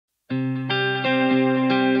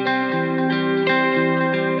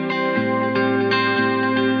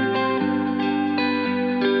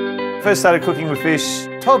First started cooking with fish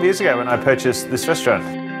 12 years ago when I purchased this restaurant.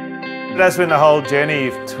 That's when the whole journey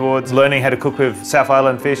towards learning how to cook with South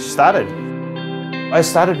Island fish started. I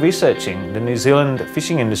started researching the New Zealand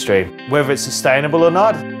fishing industry, whether it's sustainable or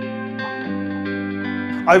not.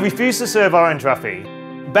 I refused to serve orange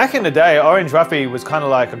roughy. Back in the day, orange roughy was kind of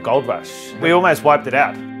like a gold rush. We almost wiped it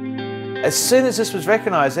out. As soon as this was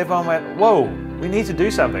recognised, everyone went, whoa, we need to do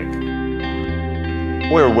something.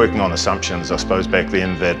 We were working on assumptions, I suppose, back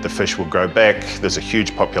then that the fish will grow back. There's a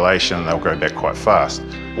huge population and they'll grow back quite fast.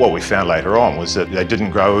 What we found later on was that they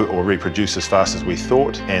didn't grow or reproduce as fast as we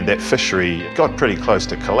thought, and that fishery got pretty close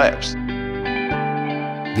to collapse.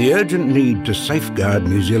 The urgent need to safeguard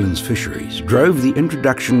New Zealand's fisheries drove the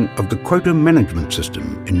introduction of the quota management system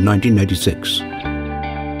in 1986.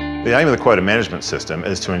 The aim of the quota management system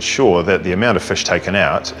is to ensure that the amount of fish taken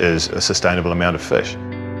out is a sustainable amount of fish.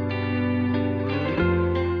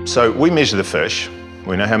 So we measure the fish,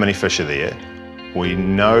 we know how many fish are there, we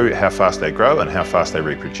know how fast they grow and how fast they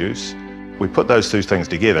reproduce. We put those two things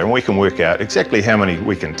together and we can work out exactly how many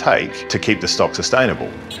we can take to keep the stock sustainable.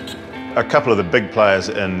 A couple of the big players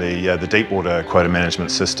in the deep water quota management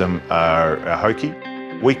system are Hoki.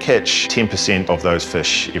 We catch 10% of those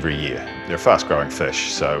fish every year. They're fast growing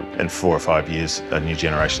fish, so in 4 or 5 years new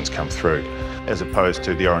generations come through. As opposed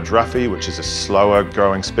to the orange roughy, which is a slower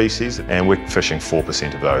growing species, and we're fishing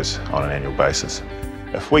 4% of those on an annual basis.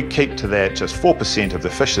 If we keep to that just 4% of the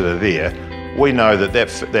fish that are there, we know that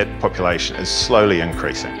that population is slowly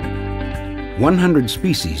increasing. 100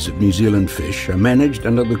 species of New Zealand fish are managed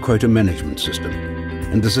under the quota management system,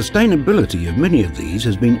 and the sustainability of many of these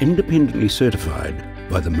has been independently certified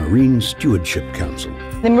by the Marine Stewardship Council.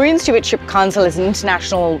 The Marine Stewardship Council is an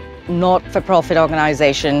international not-for-profit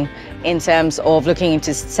organisation in terms of looking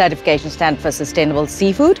into certification standard for sustainable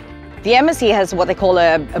seafood. The MSC has what they call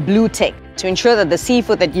a blue tick to ensure that the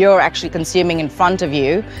seafood that you're actually consuming in front of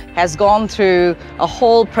you has gone through a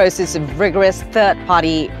whole process of rigorous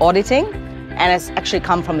third-party auditing and has actually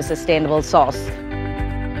come from a sustainable source.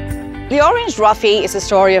 The orange roughy is a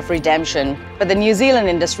story of redemption, but the New Zealand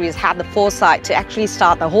industry has had the foresight to actually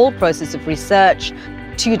start the whole process of research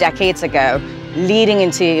 2 decades ago, leading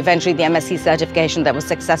into eventually the MSC certification that was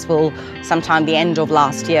successful sometime the end of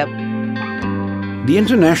last year. The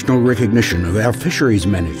international recognition of our fisheries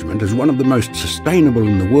management as one of the most sustainable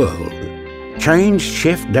in the world changed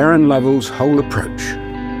Chef Darren Lovell's whole approach.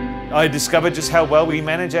 I discovered just how well we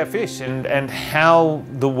manage our fish and how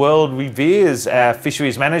the world reveres our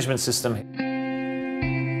fisheries management system.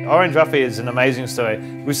 Orange roughy is an amazing story.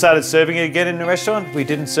 We started serving it again in the restaurant. We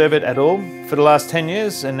didn't serve it at all for the last 10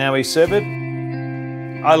 years, and now we serve it.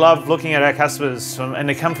 I love looking at our customers, and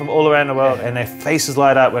they come from all around the world, and their faces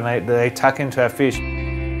light up when they tuck into our fish.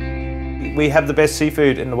 We have the best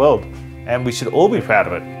seafood in the world, and we should all be proud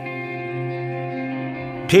of it.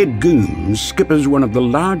 Ted Gooms skippers one of the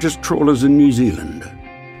largest trawlers in New Zealand.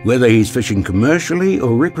 Whether he's fishing commercially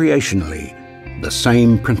or recreationally, the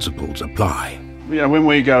same principles apply. You know, when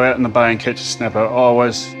we go out in the bay and catch a snapper, I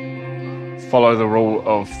always follow the rule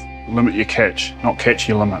of limit your catch, not catch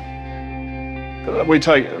your limit. We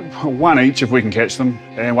take one each if we can catch them,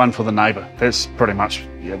 and one for the neighbour. That's pretty much,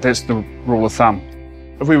 that's the rule of thumb.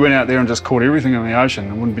 If we went out there and just caught everything in the ocean,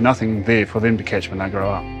 there wouldn't be nothing there for them to catch when they grow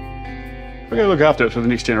up. We've got to look after it for the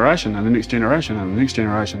next generation and the next generation and the next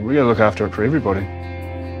generation. We've got to look after it for everybody.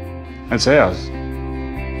 It's ours.